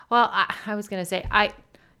Well, I was going to say,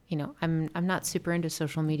 I'm not super into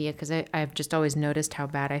social media because I've just always noticed how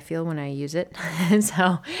bad I feel when I use it. And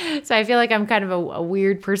so I feel like I'm kind of a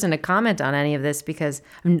weird person to comment on any of this because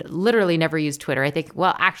I've literally never used Twitter. I think,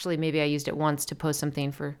 well, actually, maybe I used it once to post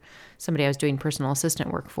something for somebody I was doing personal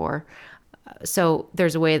assistant work for. So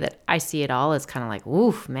there's a way that I see it all as kind of like,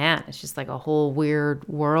 oof, man, it's just like a whole weird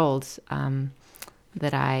world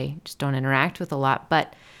that I just don't interact with a lot.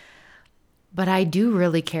 But I do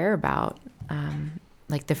really care about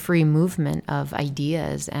like the free movement of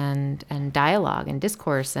ideas and dialogue and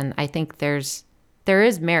discourse. And I think there is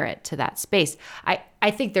merit to that space.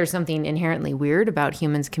 I think there's something inherently weird about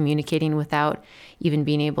humans communicating without even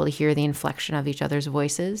being able to hear the inflection of each other's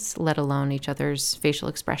voices, let alone each other's facial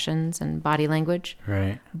expressions and body language.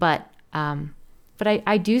 Right. But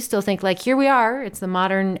I do still think, like, here we are, it's the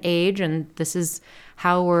modern age, and this is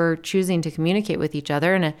how we're choosing to communicate with each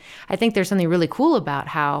other. And I think there's something really cool about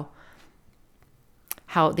how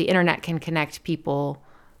the internet can connect people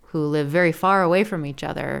who live very far away from each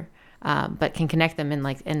other, but can connect them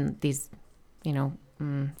in these,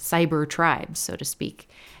 cyber tribes, so to speak.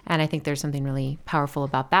 And I think there's something really powerful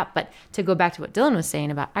about that. But to go back to what Dylan was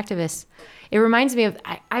saying about activists, it reminds me of,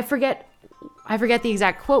 I forget the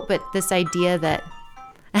exact quote, but this idea that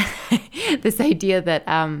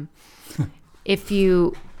if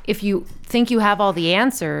you think you have all the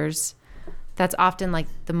answers, that's often like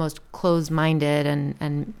the most closed-minded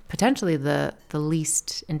and potentially the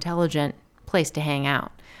least intelligent place to hang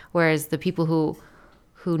out. Whereas the people who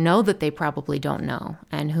know that they probably don't know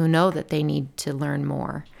and who know that they need to learn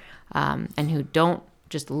more, and who don't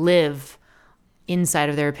just live inside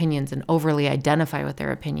of their opinions and overly identify with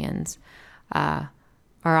their opinions, are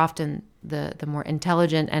often the more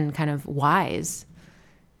intelligent and kind of wise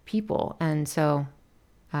people. And so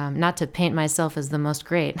not to paint myself as the most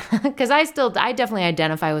great, because I definitely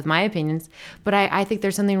identify with my opinions, but I think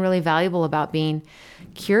there's something really valuable about being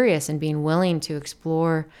curious and being willing to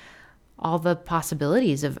explore all the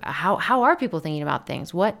possibilities of how are people thinking about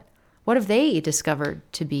things? What have they discovered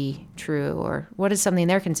to be true, or what is something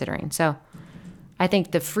they're considering? So I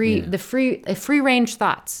think the free range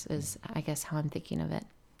thoughts is, I guess, how I'm thinking of it.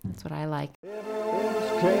 That's what I like.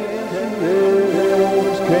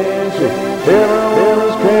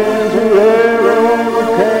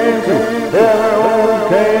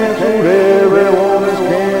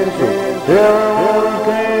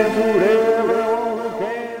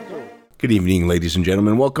 Good evening, ladies and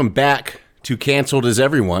gentlemen. Welcome back to Canceled is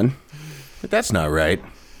Everyone. But that's not right.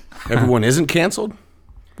 Everyone isn't canceled?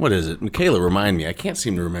 What is it? Michaela, remind me. I can't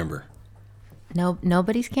seem to remember. No,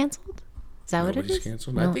 nobody's canceled? Is that what it is? Nobody's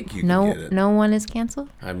canceled? I think you can get it. No one is canceled?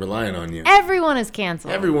 I'm relying on you. Everyone is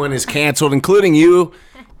canceled. Everyone is canceled, including you.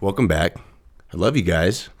 Welcome back. I love you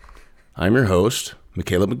guys. I'm your host,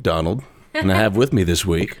 Michaela McDonald, and I have with me this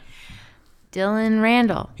week Dylan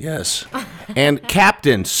Randall. Yes. And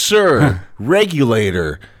Captain, Sir,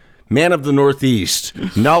 Regulator, Man of the Northeast,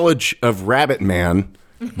 Knowledge of Rabbit Man,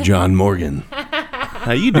 John Morgan.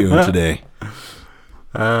 How you doing today?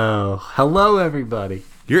 Oh, hello, everybody.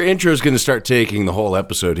 Your intro is going to start taking the whole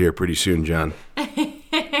episode here pretty soon, John.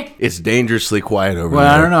 It's dangerously quiet over there.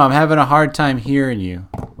 Well, I don't know. I'm having a hard time hearing you.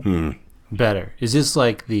 Better. Is this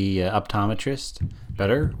like the optometrist?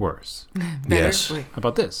 Better? Worse? Yes. How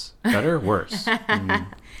about this? Better? Worse?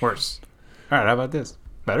 Worse. All right, how about this?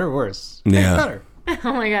 Better? Worse? Yeah. Better.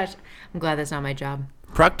 Oh my gosh. I'm glad that's not my job.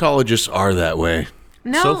 Proctologists are that way.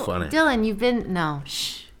 No, So funny. Dylan, no,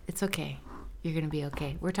 shh. It's okay. You're going to be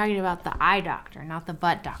okay. We're talking about the eye doctor, not the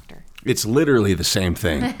butt doctor. It's literally the same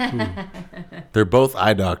thing. They're both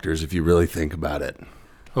eye doctors if you really think about it.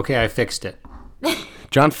 Okay, I fixed it.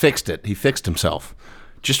 John fixed it. He fixed himself.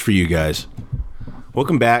 Just for you guys.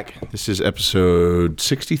 Welcome back. This is episode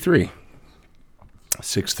 63.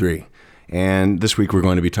 6-3. And this week we're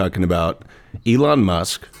going to be talking about Elon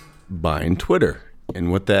Musk buying Twitter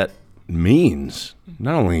and what that means,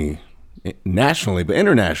 not only nationally, but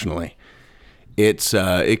internationally.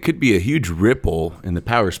 It could be a huge ripple in the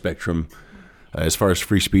power spectrum as far as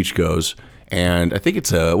free speech goes. And I think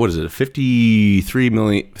it's a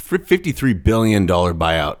 $53 billion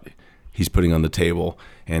buyout he's putting on the table.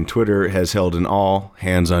 And Twitter has held an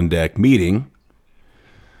all-hands-on-deck meeting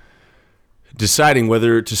deciding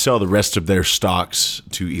whether to sell the rest of their stocks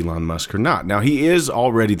to Elon Musk or not. Now, he is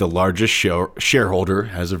already the largest shareholder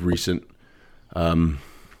as of recent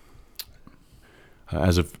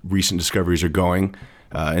discoveries are going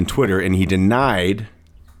in Twitter, and he denied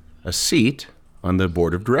a seat on the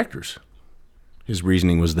board of directors. His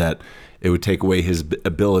reasoning was that it would take away his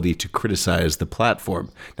ability to criticize the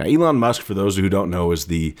platform. Now, Elon Musk, for those who don't know, is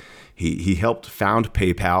he helped found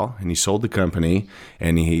PayPal, and he sold the company,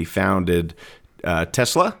 and he founded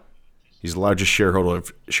Tesla. He's the largest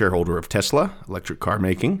shareholder of Tesla, electric car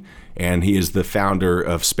making, and he is the founder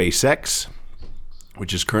of SpaceX,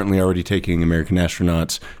 which is currently already taking American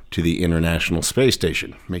astronauts to the International Space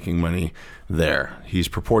Station, making money there. He's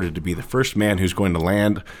purported to be the first man who's going to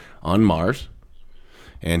land on Mars.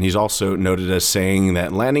 And he's also noted as saying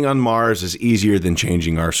that landing on Mars is easier than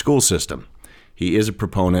changing our school system. He is a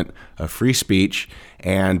proponent of free speech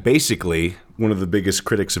and basically one of the biggest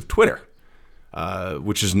critics of Twitter,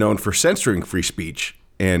 which is known for censoring free speech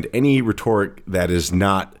and any rhetoric that is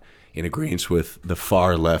not in agreement with the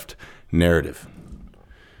far left narrative.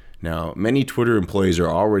 Now, many Twitter employees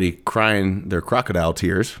are already crying their crocodile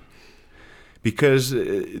tears because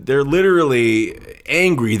they're literally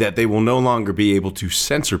angry that they will no longer be able to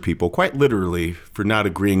censor people, quite literally, for not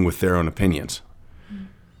agreeing with their own opinions.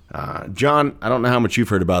 John, I don't know how much you've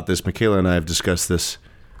heard about this. Michaela and I have discussed this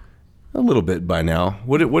a little bit by now.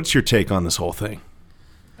 What's your take on this whole thing?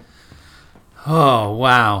 Oh,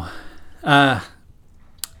 wow.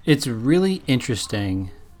 It's a really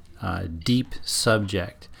interesting, deep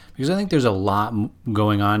subject because I think there's a lot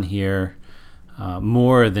going on here,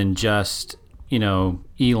 more than just,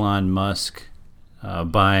 Elon Musk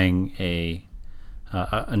buying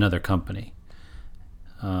another company.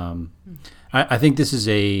 I think this is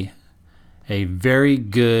a very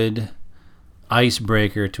good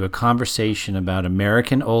icebreaker to a conversation about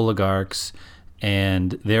American oligarchs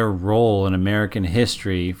and their role in American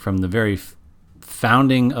history from the very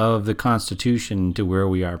founding of the Constitution to where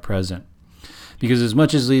we are present. Because as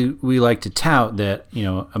much as we like to tout that,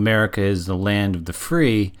 America is the land of the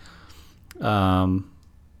free,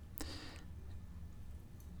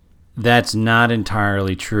 that's not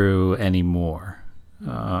entirely true anymore.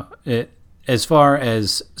 As far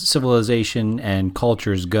as civilization and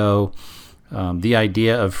cultures go, the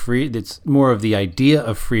idea of it's more of the idea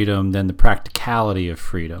of freedom than the practicality of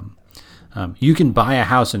freedom. You can buy a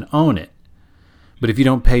house and own it, but if you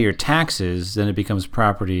don't pay your taxes, then it becomes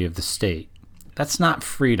property of the state. That's not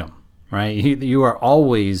freedom, right? You are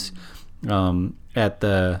always at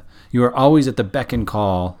the beck and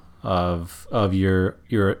call of your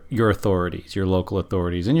authorities, your local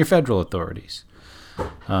authorities, and your federal authorities.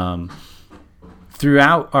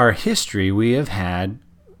 Throughout our history, we have had,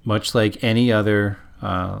 much like any other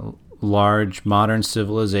large modern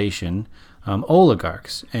civilization,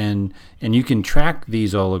 oligarchs, and you can track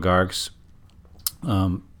these oligarchs,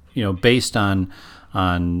 based on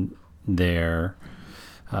their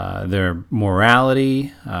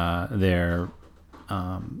morality, their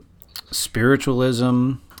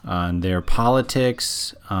spiritualism, on their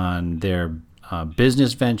politics, on their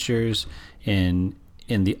business ventures, in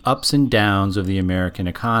the ups and downs of the American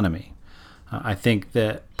economy. I think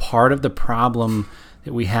that part of the problem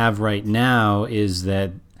that we have right now is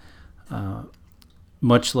that,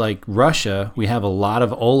 much like Russia, we have a lot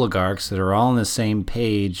of oligarchs that are all on the same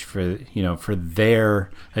page for their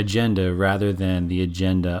agenda rather than the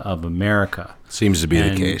agenda of America. Seems to be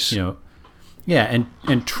the case.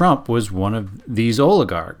 And Trump was one of these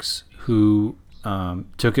oligarchs who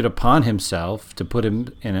took it upon himself to put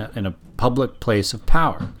him in a public place of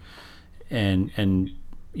power, and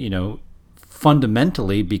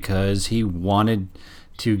fundamentally because he wanted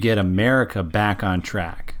to get America back on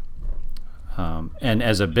track. And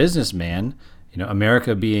as a businessman,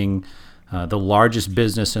 America being the largest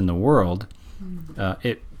business in the world,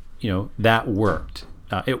 that worked.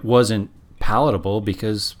 It wasn't palatable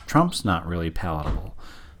because Trump's not really palatable.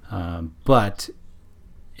 But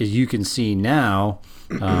as you can see now,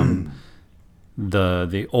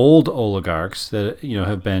 the old oligarchs that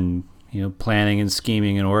have been planning and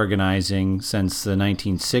scheming and organizing since the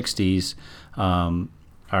 1960s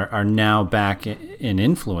are now back in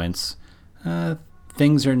influence.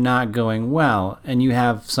 Things are not going well, and you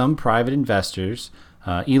have some private investors,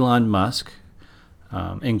 Elon Musk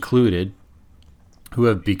included, who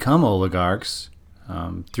have become oligarchs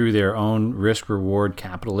through their own risk-reward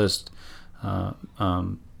capitalist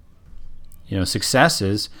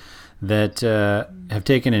successes that have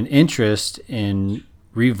taken an interest in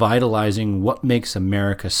revitalizing what makes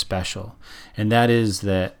America special. And that is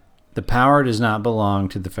that the power does not belong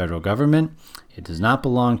to the federal government. It does not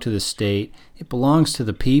belong to the state. It belongs to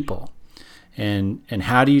the people. And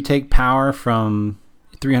how do you take power from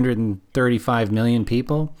 335 million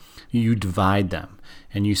people? You divide them,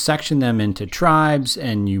 and you section them into tribes,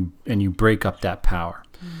 and you break up that power.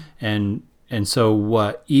 And so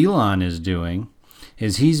what Elon is doing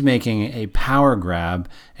is he's making a power grab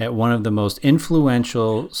at one of the most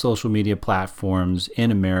influential social media platforms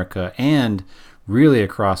in America and really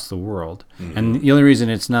across the world. Mm-hmm. And the only reason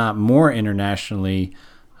it's not more internationally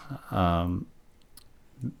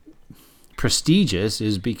prestigious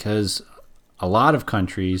is because a lot of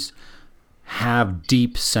countries have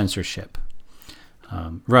deep censorship.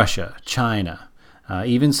 Russia, China,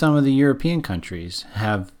 even some of the European countries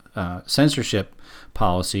have censorship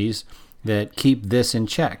policies that keep this in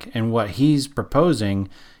check. And what he's proposing,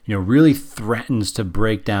 really threatens to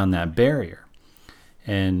break down that barrier.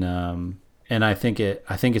 And I think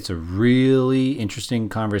it's a really interesting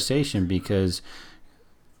conversation because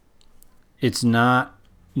it's not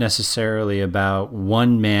necessarily about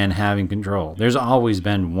one man having control. There's always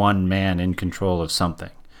been one man in control of something,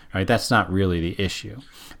 right? That's not really the issue.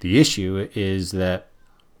 The issue is that,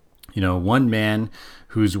 one man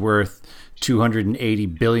who's worth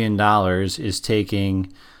 $280 billion is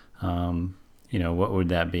taking, what would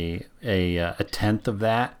that be? A tenth of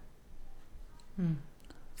that?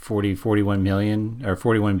 41 million or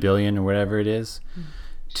 41 billion or whatever it is,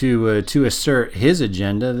 to assert his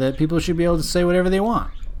agenda that people should be able to say whatever they want.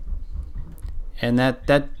 And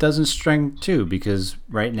that doesn't string too, because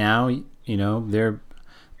right now, there are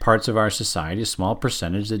parts of our society, a small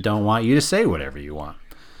percentage, that don't want you to say whatever you want,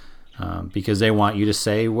 because they want you to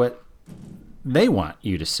say what they want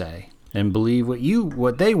you to say and believe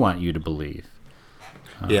what they want you to believe.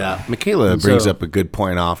 Yeah, Michaela brings up a good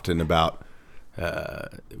point often about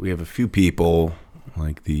we have a few people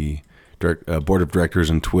like the board of directors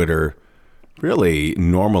on Twitter really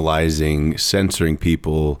normalizing censoring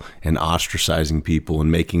people and ostracizing people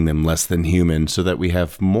and making them less than human, so that we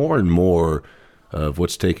have more and more of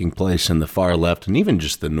what's taking place in the far left and even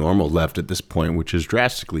just the normal left at this point, which is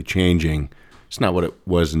drastically changing. It's not what it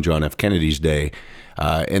was in John F. Kennedy's day.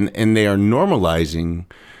 And they are normalizing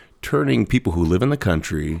turning people who live in the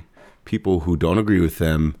country, people who don't agree with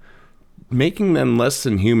them, making them less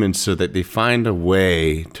than human so that they find a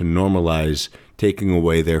way to normalize taking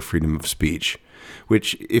away their freedom of speech,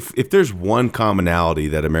 which if there's one commonality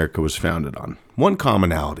that America was founded on, one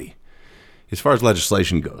commonality, as far as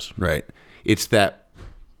legislation goes, right, it's that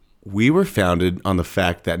we were founded on the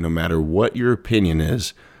fact that no matter what your opinion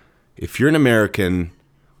is, if you're an American,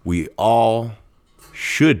 we all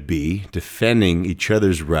should be defending each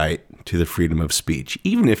other's right to the freedom of speech,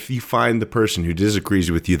 even if you find the person who disagrees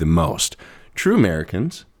with you the most. True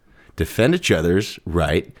Americans defend each other's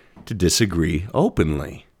right to disagree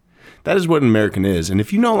openly. That is what an American is. And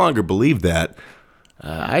if you no longer believe that,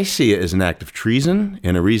 I see it as an act of treason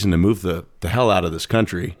and a reason to move the hell out of this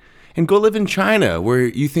country and go live in China where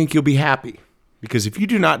you think you'll be happy. Because if you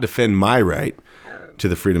do not defend my right to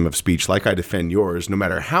the freedom of speech like I defend yours, no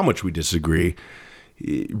matter how much we disagree,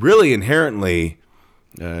 really inherently,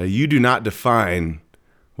 you do not define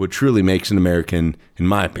what truly makes an American, in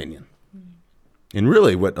my opinion. And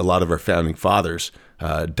really what a lot of our founding fathers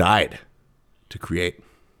died to create.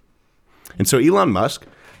 And so Elon Musk,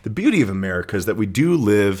 the beauty of America is that we do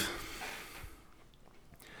live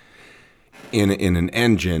in an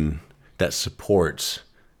engine that supports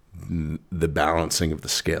the balancing of the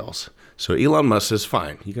scales. So Elon Musk says,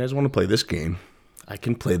 fine, you guys want to play this game? I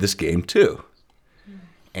can play this game too.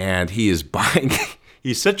 And he is buying,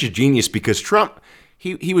 he's such a genius because Trump,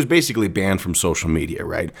 he was basically banned from social media,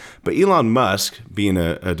 right? But Elon Musk, being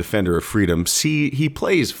a defender of freedom, he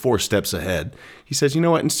plays 4 steps ahead. He says, you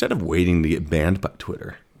know what, instead of waiting to get banned by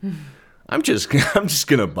Twitter, I'm just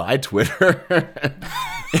gonna buy Twitter.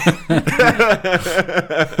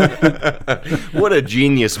 What a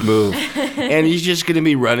genius move. And he's just gonna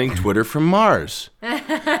be running Twitter from Mars.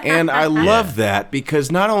 And I love that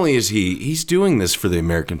because not only is he's doing this for the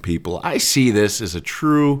American people, I see this as a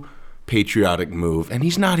true patriotic move, and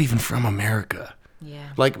he's not even from America. Yeah.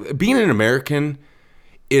 Like, being an American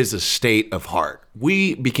is a state of heart.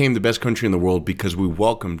 We became the best country in the world because we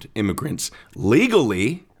welcomed immigrants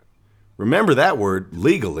legally. Remember that word,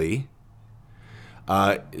 legally.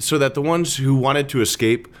 So that the ones who wanted to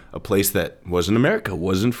escape a place that wasn't America,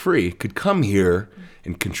 wasn't free, could come here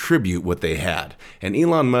and contribute what they had. And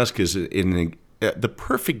Elon Musk is the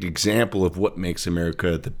perfect example of what makes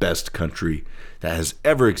America the best country that has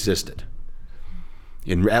ever existed.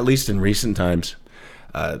 At least in recent times,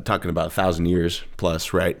 talking about 1,000 years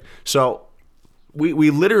plus, right? So we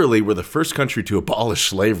literally were the first country to abolish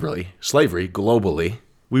slavery globally.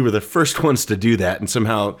 We were the first ones to do that, and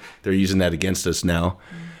somehow they're using that against us now.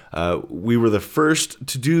 We were the first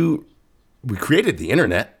we created the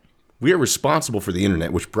internet. We are responsible for the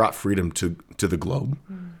internet, which brought freedom to the globe,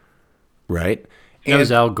 right? That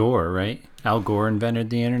was Al Gore, right? Al Gore invented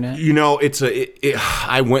the internet? You know,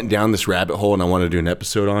 I went down this rabbit hole and I wanted to do an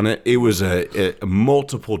episode on it. It was a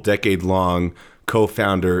multiple decade-long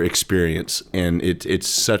co-founder experience, and it's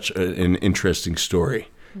such an interesting story.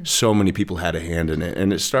 So many people had a hand in it,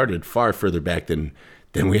 and it started far further back than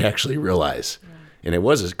we actually realize. Yeah. And it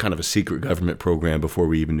was kind of a secret government program before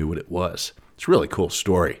we even knew what it was. It's a really cool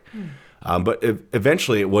story. But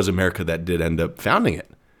eventually it was America that did end up founding it.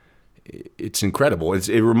 It's incredible. It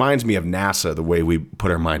reminds me of NASA, the way we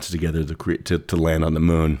put our minds together to land on the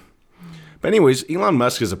moon. But anyways, Elon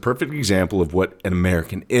Musk is a perfect example of what an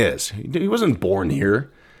American is. He wasn't born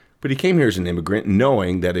here, but he came here as an immigrant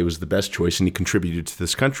knowing that it was the best choice, and he contributed to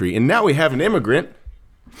this country. And now we have an immigrant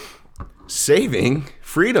saving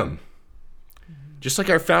freedom. Just like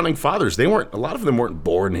our founding fathers. A lot of them weren't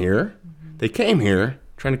born here. They came here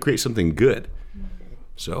trying to create something good.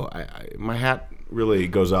 So my hat really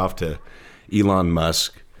goes off to Elon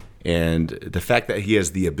Musk, and the fact that he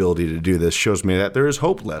has the ability to do this shows me that there is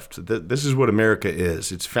hope left. That this is what America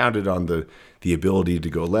is. It's founded on the ability to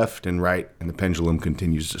go left and right, and the pendulum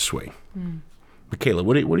continues to swing. Michaela,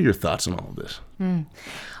 what are your thoughts on all of this?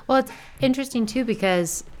 Well, it's interesting too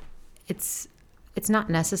because it's not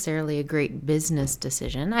necessarily a great business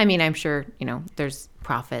decision. I mean, I'm sure, there's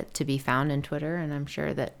profit to be found in Twitter, and I'm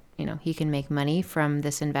sure that, he can make money from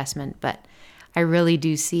this investment. But I really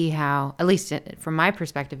do see how, at least from my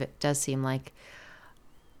perspective, it does seem like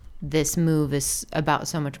this move is about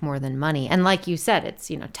so much more than money. And like you said, it's,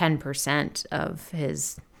 10% of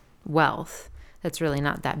his wealth. That's really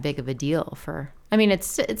not that big of a deal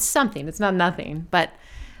it's something. It's not nothing. But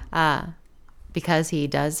because he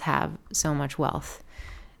does have so much wealth,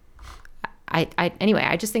 anyway,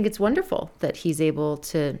 I just think it's wonderful that he's able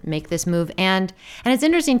to make this move. And it's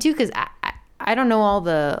interesting too, because I don't know all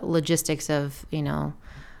the logistics of,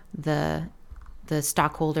 the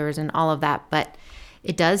stockholders and all of that, but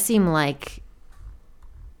it does seem like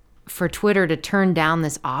for Twitter to turn down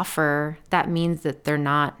this offer, that means that they're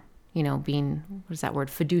not, being, what is that word,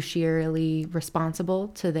 fiduciarily responsible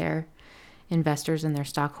to their investors and their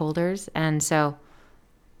stockholders. And so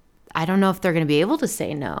I don't know if they're going to be able to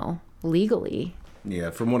say no legally. Yeah,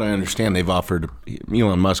 from what I understand,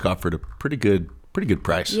 Elon Musk offered a pretty good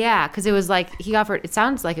price. Yeah, because it was like it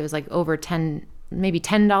sounds like it was like over maybe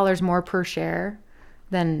 $10 more per share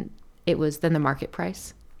than the market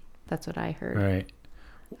price. That's what I heard. Right.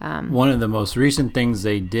 One of the most recent things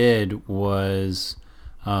they did was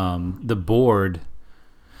the board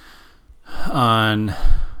on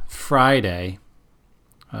Friday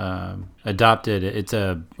adopted, it's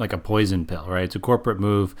like a poison pill, right? It's a corporate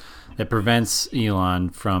move that prevents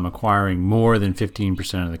Elon from acquiring more than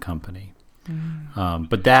 15% of the company.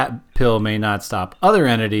 But that pill may not stop other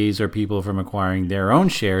entities or people from acquiring their own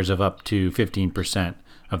shares of up to 15%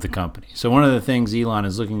 of the company. So one of the things Elon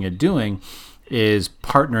is looking at doing is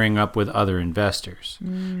partnering up with other investors,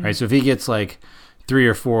 right? So if he gets like 3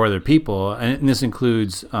 or 4 other people, and this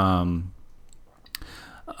includes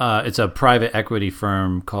it's a private equity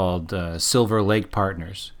firm called Silver Lake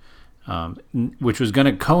Partners, which was going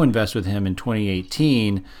to co-invest with him in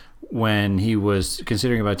 2018 when he was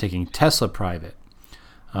considering about taking Tesla private.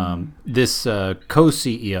 This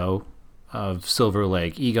co-CEO of Silver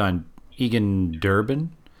Lake, Egan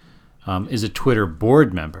Durbin, is a Twitter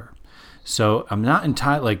board member. So I'm not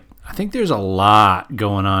entirely, I think there's a lot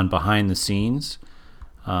going on behind the scenes.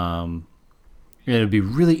 It would be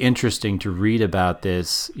really interesting to read about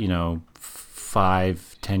this,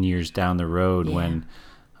 5-10 years down the road when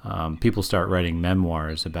people start writing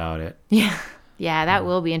memoirs about it. Yeah, that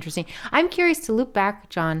will be interesting. I'm curious to loop back,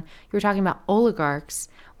 John. You were talking about oligarchs.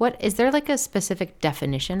 What is there like a specific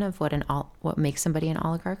definition of what makes somebody an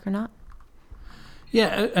oligarch or not?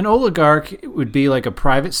 Yeah, an oligarch would be like a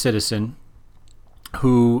private citizen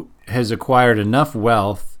who has acquired enough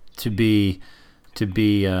wealth to be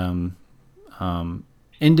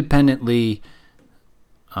independently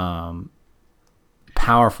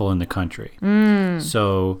powerful in the country.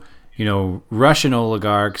 So, Russian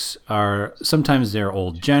oligarchs sometimes they're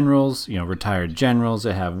old generals, retired generals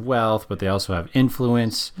that have wealth, but they also have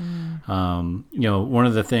influence. One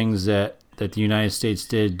of the things that the United States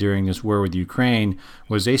did during this war with Ukraine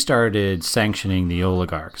was they started sanctioning the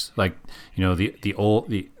oligarchs. Like,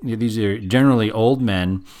 these are generally old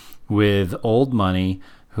men with old money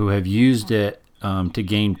who have used it to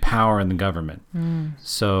gain power in the government.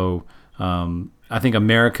 So I think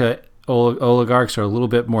America oligarchs are a little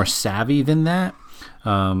bit more savvy than that.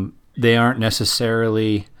 They aren't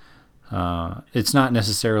necessarily, it's not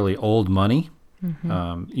necessarily old money.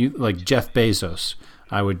 Like Jeff Bezos,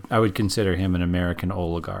 I would consider him an American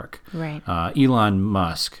oligarch. Right. Elon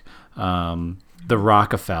Musk, the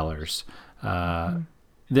Rockefellers.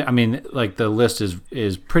 I mean, like the list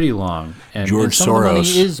is pretty long, and George some of the money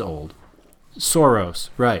Soros is old. Soros,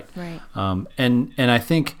 right? Right. And I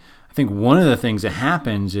think one of the things that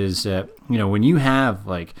happens is that when you have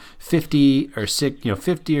like 50 or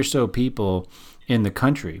so people in the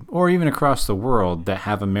country or even across the world that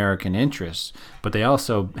have American interests, but they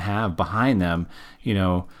also have behind them,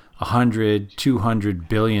 $100-200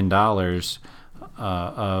 billion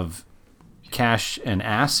of cash and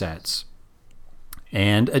assets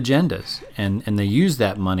and agendas, and they use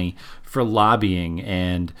that money for lobbying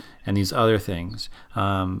and these other things.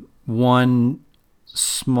 I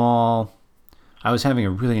was having a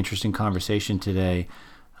really interesting conversation today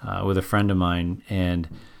with a friend of mine, and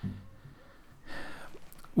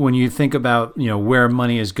when you think about where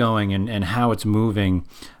money is going and how it's moving,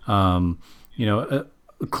 clean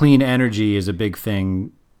energy is a big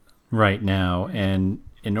thing right now, and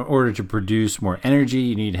in order to produce more energy,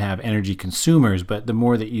 you need to have energy consumers. But the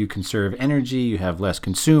more that you conserve energy, you have less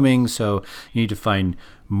consuming. So you need to find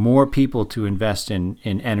more people to invest in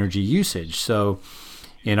energy usage. So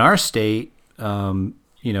in our state, the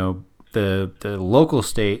local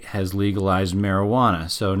state has legalized marijuana.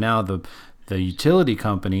 So now the utility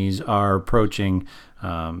companies are approaching,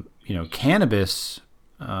 cannabis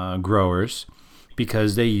growers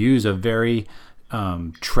because they use a very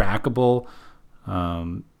trackable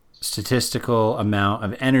statistical amount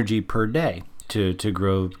of energy per day to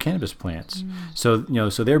grow cannabis plants. So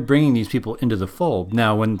they're bringing these people into the fold.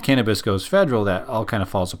 Now, when cannabis goes federal, that all kind of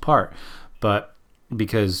falls apart. But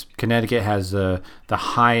because Connecticut has the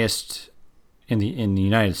highest in the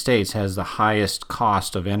United States has the highest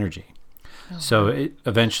cost of energy. So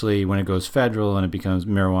eventually, when it goes federal and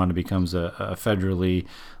marijuana becomes a federally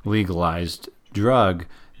legalized drug,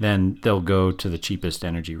 then they'll go to the cheapest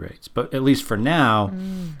energy rates. But at least for now,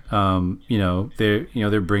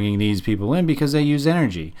 they're bringing these people in because they use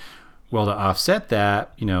energy. Well, to offset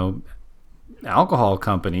that, alcohol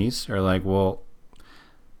companies are like, well,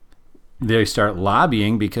 they start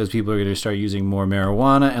lobbying because people are going to start using more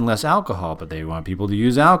marijuana and less alcohol, but they want people to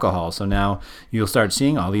use alcohol. So now you'll start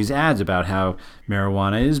seeing all these ads about how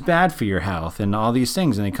marijuana is bad for your health and all these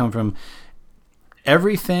things, and they come from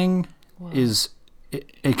everything.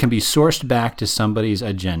 It can be sourced back to somebody's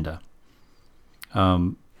agenda.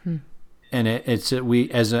 And and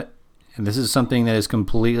this is something that is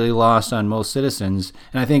completely lost on most citizens.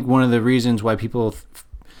 And I think one of the reasons why people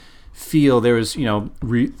feel there was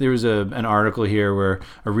an article here where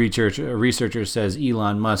a researcher says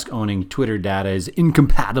Elon Musk owning Twitter data is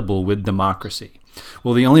incompatible with democracy.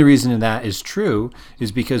 Well, the only reason that is true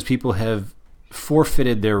is because people have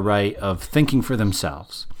forfeited their right of thinking for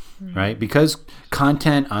themselves. Right? Because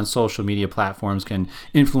content on social media platforms can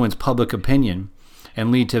influence public opinion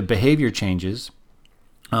and lead to behavior changes,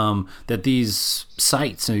 that these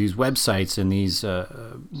sites and these websites and these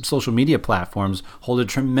social media platforms hold a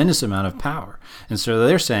tremendous amount of power. And so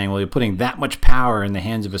they're saying, well, you're putting that much power in the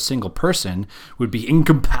hands of a single person would be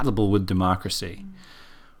incompatible with democracy.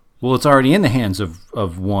 Well, it's already in the hands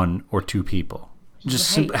of one or two people.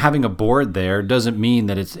 Just having a board there doesn't mean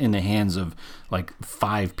that it's in the hands of like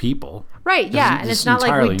 5 people. Right, yeah. And it's not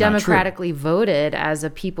like we democratically voted as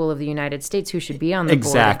a people of the United States who should be on the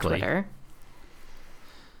board of Twitter.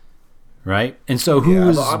 Right? And so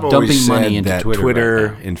who's dumping money into Twitter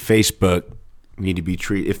right now? And Facebook need to be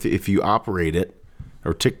treated, if you operate it,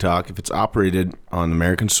 or TikTok, if it's operated on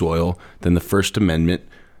American soil, then the First Amendment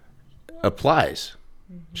applies.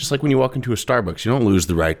 Just like when you walk into a Starbucks, you don't lose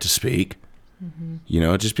the right to speak.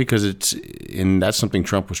 Just because and that's something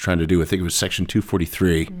Trump was trying to do. I think it was Section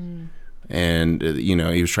 243. And,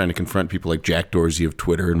 he was trying to confront people like Jack Dorsey of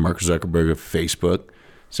Twitter and Mark Zuckerberg of Facebook,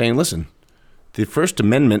 saying, listen, the First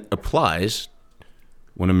Amendment applies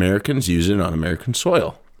when Americans use it on American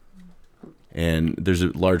soil. And there's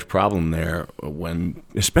a large problem there when,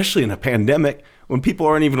 especially in a pandemic, when people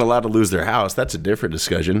aren't even allowed to lose their house. That's a different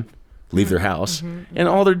discussion. Leave their house. And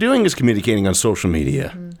all they're doing is communicating on social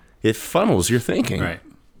media. It funnels your thinking. Right.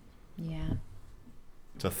 Yeah.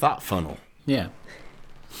 It's a thought funnel. Yeah.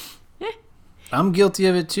 I'm guilty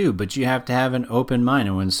of it too, but you have to have an open mind.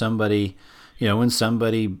 And when somebody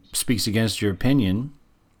speaks against your opinion,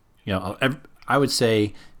 I would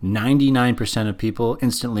say 99% of people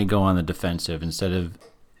instantly go on the defensive instead of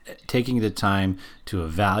taking the time to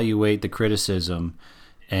evaluate the criticism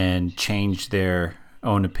and change their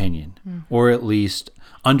own opinion, or at least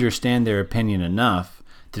understand their opinion enough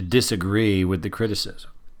to disagree with the criticism.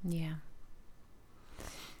 Yeah.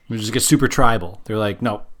 We just get super tribal. They're like,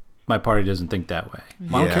 no, my party doesn't think that way.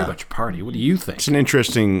 Well, I don't care about your party. What do you think? It's an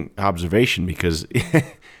interesting observation because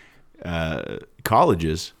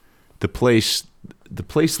colleges, the place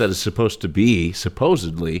that is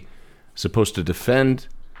supposedly supposed to defend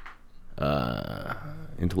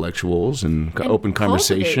intellectuals and open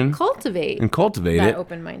conversation, cultivate that it,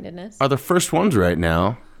 open-mindedness, are the first ones right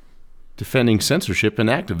now defending censorship and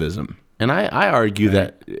activism. And I argue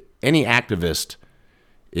that any activist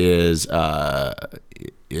is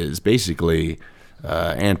basically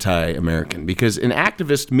anti-American, because an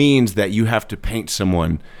activist means that you have to paint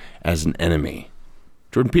someone as an enemy.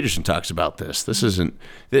 Jordan Peterson talks about this. An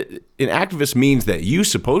activist means that you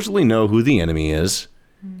supposedly know who the enemy is,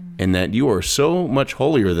 and that you are so much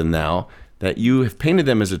holier than thou that you have painted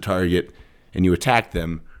them as a target and you attack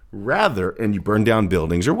them and you burn down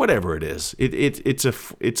buildings or whatever it is. It's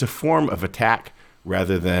a form of attack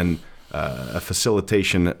rather than a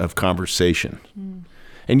facilitation of conversation.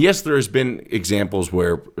 And yes, there has been examples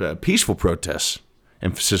where peaceful protests,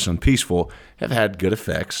 emphasis on peaceful, have had good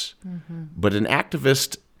effects. But an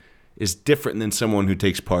activist is different than someone who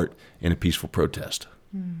takes part in a peaceful protest.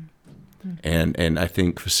 And I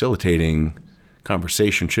think facilitating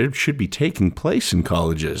conversation should be taking place in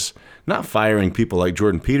colleges, not firing people like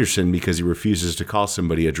Jordan Peterson because he refuses to call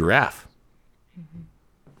somebody a giraffe.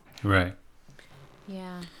 Right.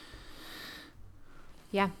 Yeah.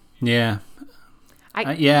 Yeah. Yeah.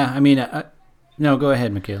 No, go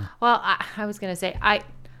ahead, Michaela. Well, I was going to say,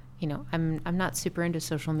 I'm not super into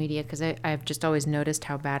social media because I've just always noticed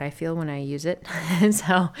how bad I feel when I use it.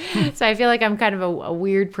 so I feel like I'm kind of a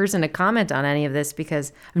weird person to comment on any of this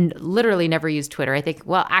because I've literally never used Twitter. I think,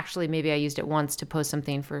 well, actually, maybe I used it once to post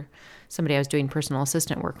something for somebody I was doing personal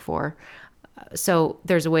assistant work for. So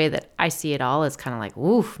there's a way that I see it all as kind of like,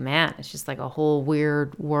 oof, man, it's just like a whole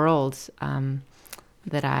weird world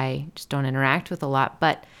that I just don't interact with a lot.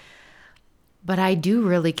 But I do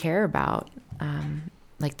really care about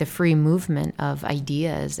like the free movement of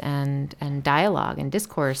ideas and dialogue and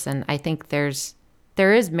discourse. And I think there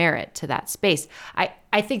is merit to that space.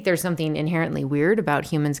 I think there's something inherently weird about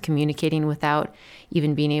humans communicating without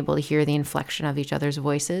even being able to hear the inflection of each other's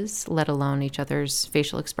voices, let alone each other's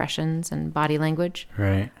facial expressions and body language.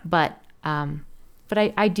 Right. But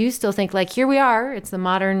I do still think, like, here we are, it's the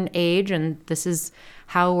modern age, and this is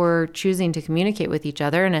how we're choosing to communicate with each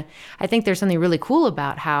other. And I think there's something really cool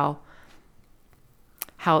about how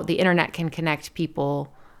the internet can connect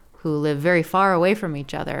people who live very far away from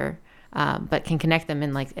each other, but can connect them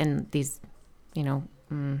in these,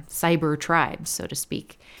 cyber tribes, so to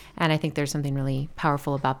speak. And I think there's something really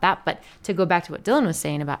powerful about that. But to go back to what Dylan was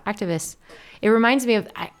saying about activists, it reminds me of,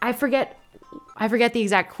 I forget the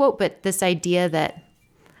exact quote, but this idea that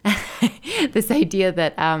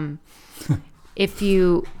if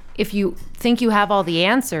you think you have all the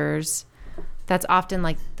answers, that's often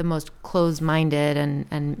like the most closed-minded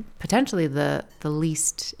and potentially the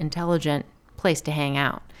least intelligent place to hang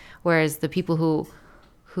out. Whereas the people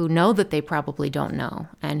who know that they probably don't know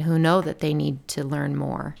and who know that they need to learn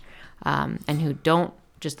more, and who don't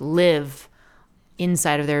just live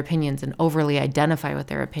inside of their opinions and overly identify with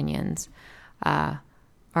their opinions, are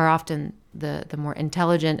often the more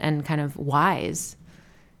intelligent and kind of wise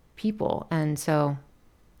people. And so,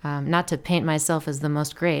 not to paint myself as the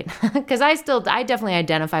most great, because I definitely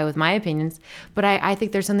identify with my opinions, but I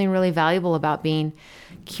think there's something really valuable about being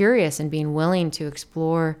curious and being willing to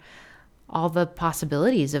explore all the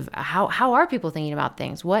possibilities of how are people thinking about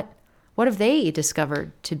things? What have they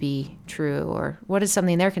discovered to be true, or what is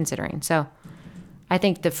something they're considering? So I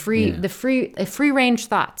think the free range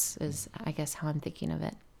thoughts is, I guess, how I'm thinking of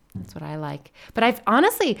it. That's what I like. But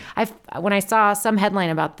when I saw some headline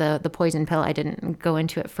about the poison pill, I didn't go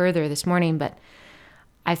into it further this morning, but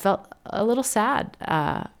I felt a little sad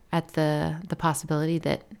at the possibility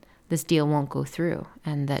that this deal won't go through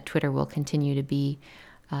and that Twitter will continue to be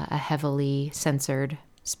a heavily censored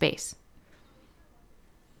space.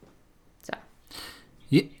 So.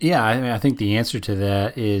 Yeah, I think the answer to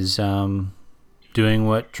that is doing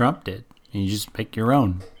what Trump did. You just make your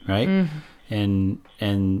own, right? Mm-hmm. And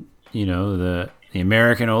the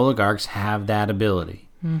American oligarchs have that ability.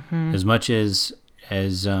 Mm-hmm. As much as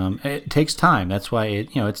it takes time. That's why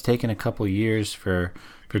it's taken a couple years for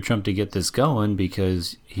Trump to get this going,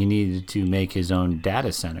 because he needed to make his own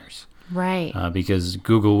data centers. Right. Because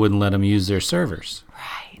Google wouldn't let him use their servers.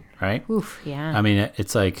 Right. Oof, yeah. I mean,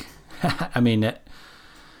 it's like,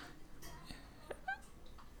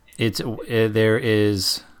 there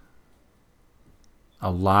is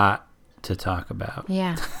a lot to talk about.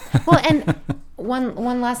 Yeah. Well, and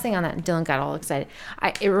one last thing on that, Dylan got all excited.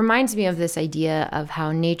 It reminds me of this idea of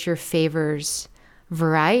how nature favors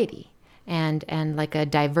variety. and like a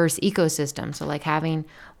diverse ecosystem. So like having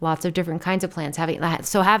lots of different kinds of plants,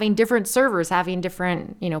 having different servers, having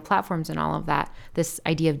different, platforms and all of that. This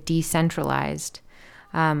idea of decentralized,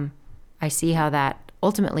 I see how that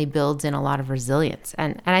ultimately builds in a lot of resilience.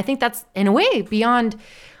 And I think that's in a way beyond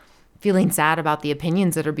feeling sad about the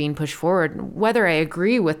opinions that are being pushed forward. Whether I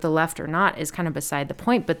agree with the left or not is kind of beside the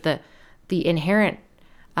point, but the inherent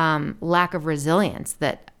lack of resilience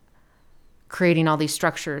that creating all these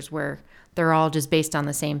structures where they're all just based on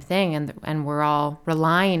the same thing and we're all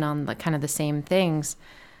relying on the kind of the same things.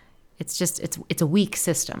 It's a weak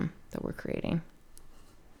system that we're creating.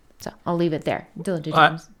 So I'll leave it there. Dylan, did you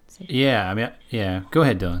want to say? Yeah. Go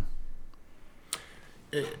ahead, Dylan.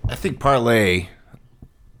 I think Parler,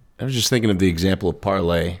 I was just thinking of the example of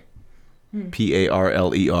Parler,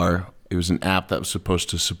 Parler. It was an app that was supposed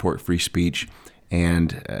to support free speech,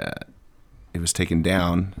 and it was taken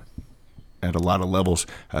down at a lot of levels.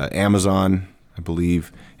 Amazon, I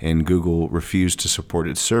believe, and Google refused to support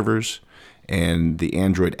its servers, and the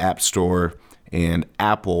Android App Store and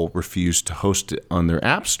Apple refused to host it on their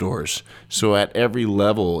app stores. So at every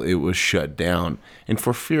level, it was shut down. And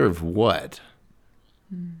for fear of what?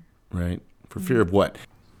 Right? For fear of what?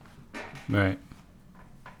 Right.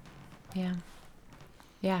 Yeah.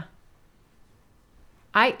 Yeah.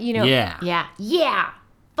 Yeah.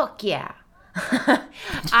 Fuck yeah.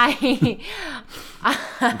 I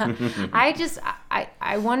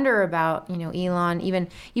wonder about, Elon, even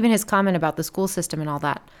his comment about the school system and all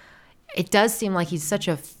that. It does seem like he's such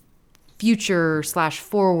a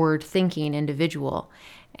future/forward thinking individual.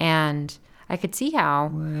 And I could see how,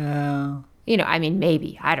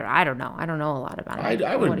 maybe, I don't know. I don't know a lot about him.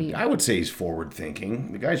 I would say he's forward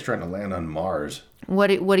thinking. The guy's trying to land on Mars. What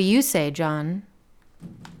do you say, John?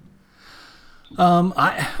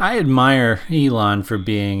 I admire Elon for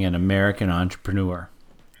being an American entrepreneur,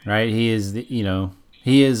 right? He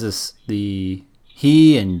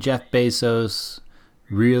and Jeff Bezos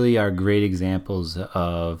really are great examples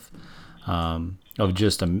of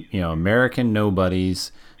just American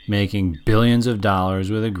nobodies making billions of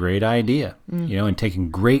dollars with a great idea, and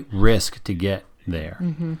taking great risk to get there.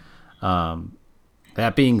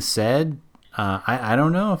 That being said, I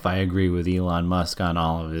don't know if I agree with Elon Musk on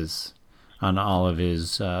all of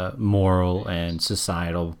his moral and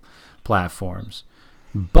societal platforms,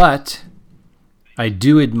 but I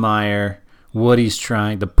do admire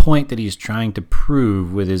the point that he's trying to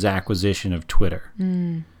prove with his acquisition of Twitter.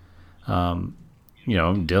 Dylan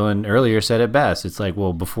earlier said it best. It's like,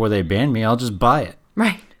 well, before they ban me, I'll just buy it.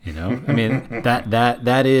 Right.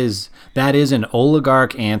 That is an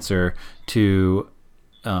oligarch answer to,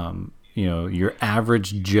 your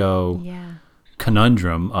average Joe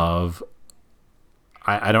conundrum of,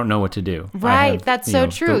 I don't know what to do. Right. That's so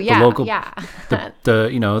true. The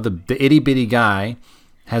itty bitty guy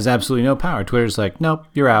has absolutely no power. Twitter's like, nope,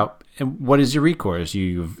 you're out. And what is your recourse?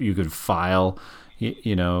 You could file,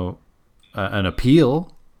 an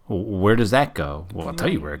appeal. Where does that go? Well, I'll tell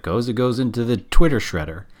you where it goes. It goes into the Twitter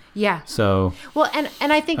shredder. Yeah. So. Well,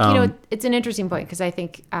 and I think it's an interesting point because I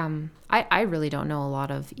think I really don't know a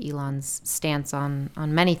lot of Elon's stance on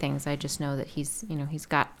many things. I just know that he's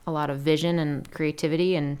got a lot of vision and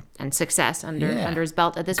creativity and success under his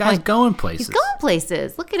belt at this point. He's going places. He's going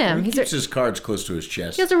places. Look at him. He keeps his cards close to his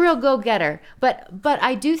chest. He's a real go-getter. But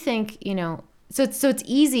I do think, so it's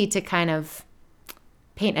easy to kind of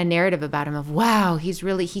paint a narrative about him of, wow,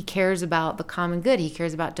 he cares about the common good. He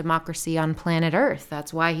cares about democracy on planet Earth.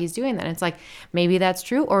 That's why he's doing that. And it's like, maybe that's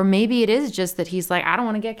true. Or maybe it is just that he's like, I don't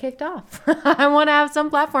want to get kicked off. I want to have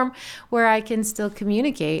some platform where I can still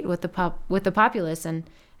communicate with the populace and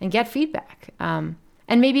get feedback. And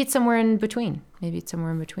maybe it's somewhere in between. Maybe it's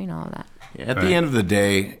somewhere in between all of that. Yeah, at the end of the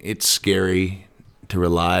day, it's scary to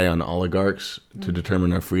rely on oligarchs to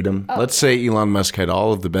determine our freedom. Let's say Elon Musk had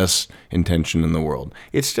all of the best intention in the world.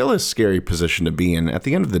 It's still a scary position to be in. At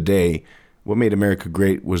the end of the day, what made America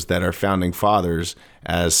great was that our founding fathers,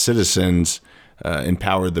 as citizens,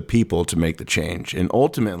 empowered the people to make the change. And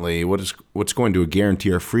ultimately, what's going to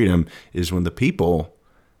guarantee our freedom is when the people,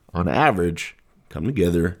 on average, come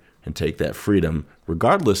together and take that freedom,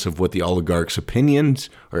 regardless of what the oligarchs' opinions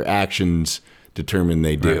or actions determine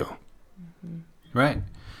they do. Right.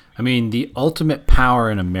 I mean, the ultimate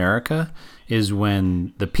power in America is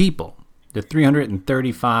when the people, the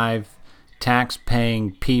 335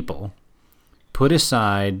 tax-paying people, put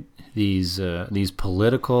aside these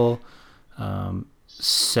political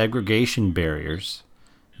segregation barriers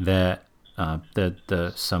that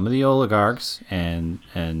some of the oligarchs and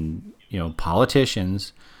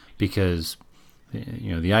politicians, because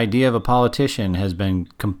The idea of a politician has been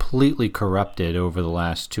completely corrupted over the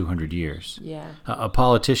last 200 years. Yeah. A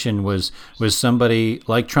politician was somebody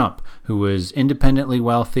like Trump, who was independently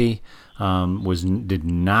wealthy, did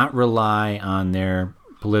not rely on their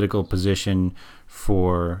political position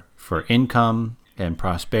for income and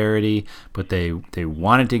prosperity, but they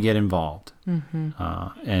wanted to get involved,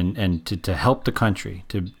 and to help the country,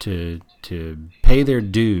 to pay their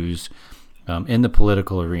dues in the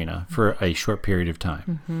political arena for a short period of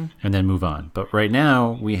time, and then move on. But right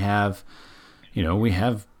now we have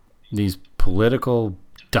these political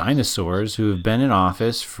dinosaurs who have been in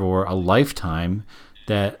office for a lifetime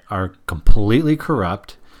that are completely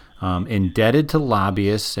corrupt, indebted to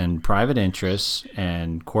lobbyists and private interests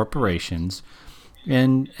and corporations,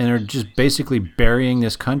 and are just basically burying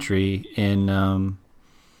this country in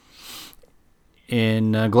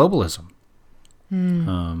globalism.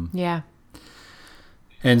 Yeah.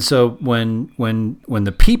 And so when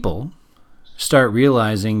the people start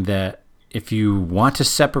realizing that if you want to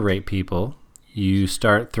separate people, you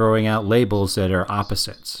start throwing out labels that are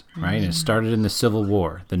opposites, right? And it started in the Civil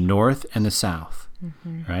War, the North and the South,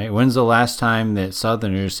 right? When's the last time that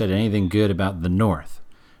Southerners said anything good about the North?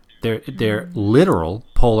 They're literal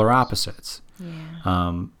polar opposites.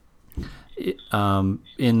 Yeah.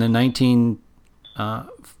 In the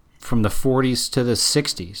from the 40s to the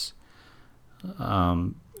 60s,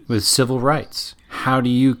 with civil rights, how do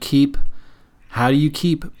you keep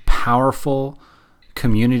powerful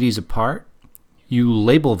communities apart? You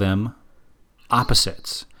label them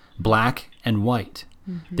opposites, black and white.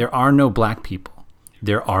 There are no black people.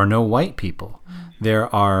 There are no white people.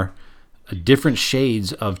 There are different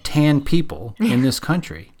shades of tan people in this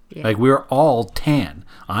country. Yeah. Like, we're all tan.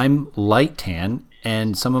 I'm light tan,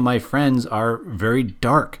 and some of my friends are very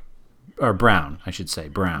dark, or brown, I should say,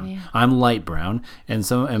 brown. Yeah. I'm light brown, and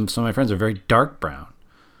some of my friends are very dark brown.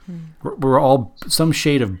 We're all some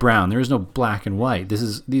shade of brown. There is no black and white.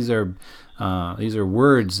 These are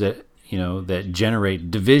words that that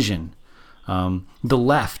generate division. The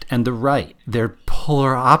left and the right, they're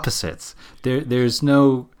polar opposites. There's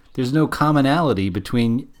no commonality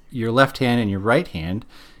between your left hand and your right hand,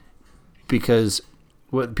 because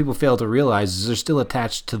what people fail to realize is they're still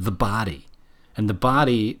attached to the body, and the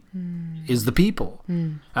body is the people.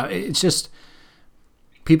 It's just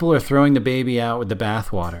people are throwing the baby out with the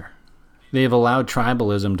bathwater. They have allowed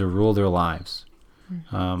tribalism to rule their lives,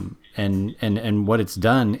 and what it's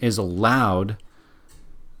done is allowed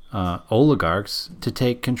oligarchs to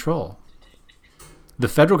take control. The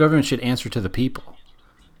federal government should answer to the people.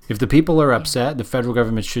 If the people are upset, the federal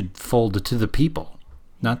government should fold to the people,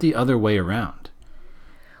 not the other way around.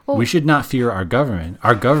 Well, we should not fear our government.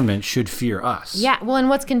 Our government should fear us. Yeah, well, and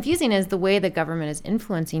what's confusing is the way the government is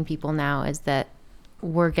influencing people now is that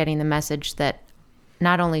we're getting the message that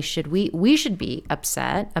not only should we should be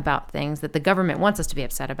upset about things that the government wants us to be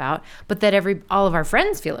upset about, but that all of our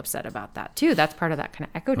friends feel upset about that too. That's part of that kind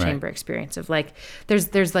of echo chamber experience of like,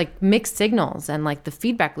 there's like mixed signals, and like the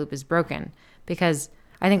feedback loop is broken, because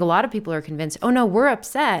I think a lot of people are convinced, oh no, we're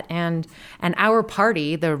upset, and our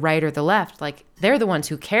party, the right or the left, like they're the ones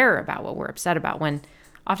who care about what we're upset about, when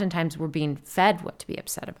oftentimes we're being fed what to be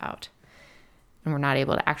upset about, and we're not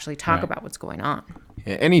able to actually talk about what's going on.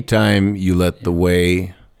 Anytime you let the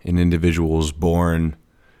way an individual is born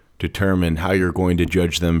determine how you're going to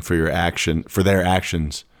judge them for their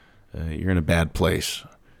actions, you're in a bad place,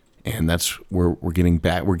 and that's where we're getting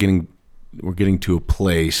back. We're getting to a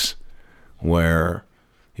place where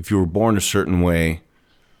if you were born a certain way,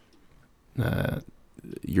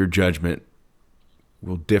 your judgment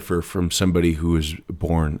will differ from somebody who is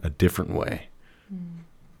born a different way.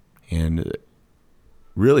 And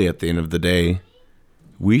really, at the end of the day,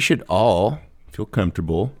 we should all feel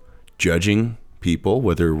comfortable judging people,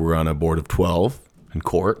 whether we're on a board of 12 in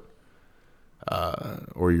court,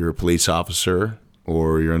 or you're a police officer,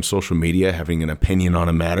 or you're on social media having an opinion on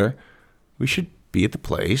a matter. We should be at the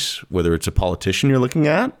place, whether it's a politician you're looking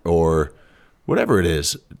at or whatever it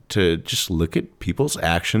is, to just look at people's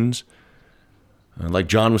actions. Like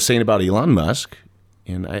John was saying about Elon Musk,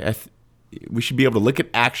 and we should be able to look at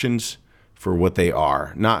actions for what they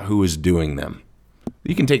are, not who is doing them.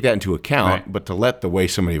 You can take that into account, but to let the way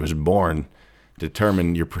somebody was born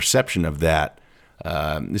determine your perception of that,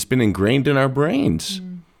 it's been ingrained in our brains.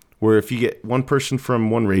 Where if you get one person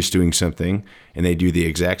from one race doing something and they do the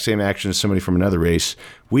exact same action as somebody from another race,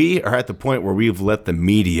 we are at the point where we've let the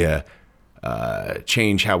media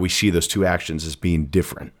change how we see those two actions as being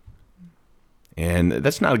different. And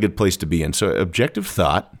that's not a good place to be in. So objective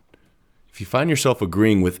thought, if you find yourself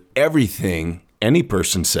agreeing with everything any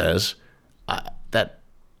person says, that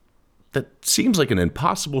that seems like an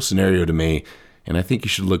impossible scenario to me, and I think you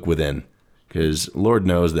should look within, because Lord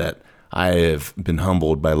knows that I have been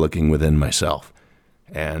humbled by looking within myself.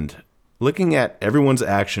 And looking at everyone's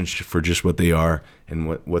actions for just what they are and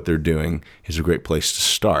what they're doing is a great place to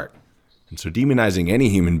start. And so demonizing any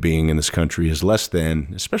human being in this country is less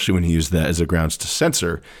than, especially when you use that as a grounds to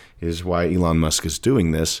censor, is why Elon Musk is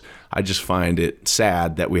doing this. I just find it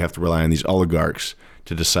sad that we have to rely on these oligarchs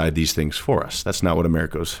to decide these things for us. That's not what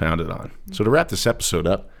America was founded on. So to wrap this episode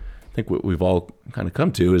up, I think what we've all kind of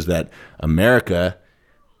come to is that America,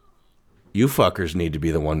 you fuckers need to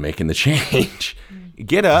be the one making the change.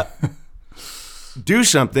 Get up, do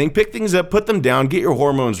something, pick things up, put them down, get your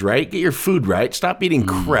hormones right, get your food right, stop eating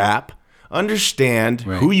crap. Understand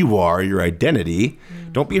who you are, your identity.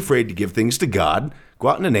 Don't be afraid to give things to God. Go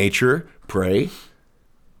out into nature, pray,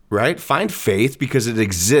 right? Find faith because it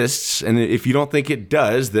exists. And if you don't think it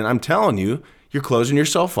does, then I'm telling you, you're closing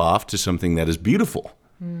yourself off to something that is beautiful.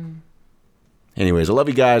 Anyways, I love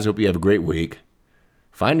you guys. Hope you have a great week.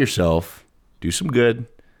 Find yourself, do some good,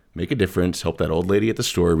 make a difference, help that old lady at the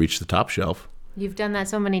store reach the top shelf. You've done that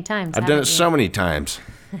so many times. I've done it so many times.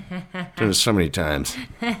 Done it so many times.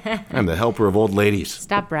 I'm the helper of old ladies.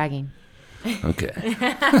 Stop bragging. Okay.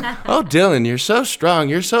 Oh, Dylan, you're so strong.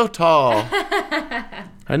 You're so tall.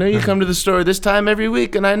 I know you come to the store this time every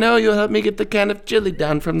week, and I know you'll help me get the can of chili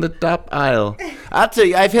down from the top aisle. I'll tell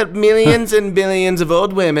you, I've helped millions and billions of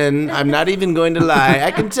old women. I'm not even going to lie.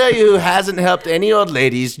 I can tell you who hasn't helped any old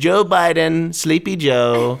ladies. Joe Biden, Sleepy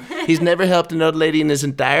Joe. He's never helped an old lady in his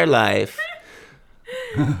entire life.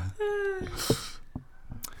 I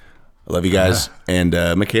love you guys. And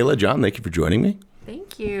Michaela, John, thank you for joining me.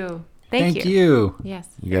 Thank you. Thank you. Yes.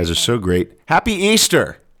 You guys are so great. Happy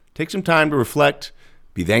Easter. Take some time to reflect,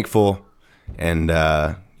 be thankful, and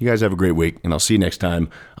you guys have a great week. And I'll see you next time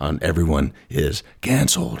on Everyone is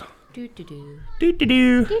Canceled. Do-do-do.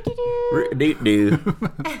 Do-do-do. Do-do-do. Do-do.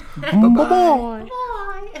 Bye.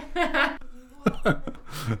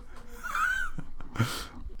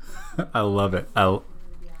 I love it.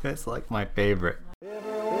 That's like my favorite.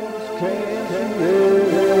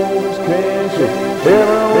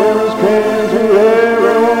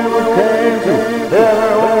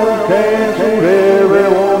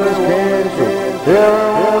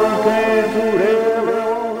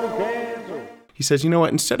 He says, you know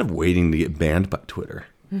what? Instead of waiting to get banned by Twitter,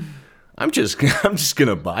 I'm just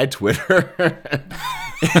gonna buy Twitter.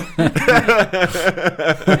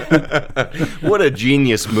 What a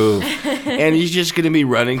genius move. And he's just gonna be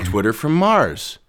running Twitter from Mars.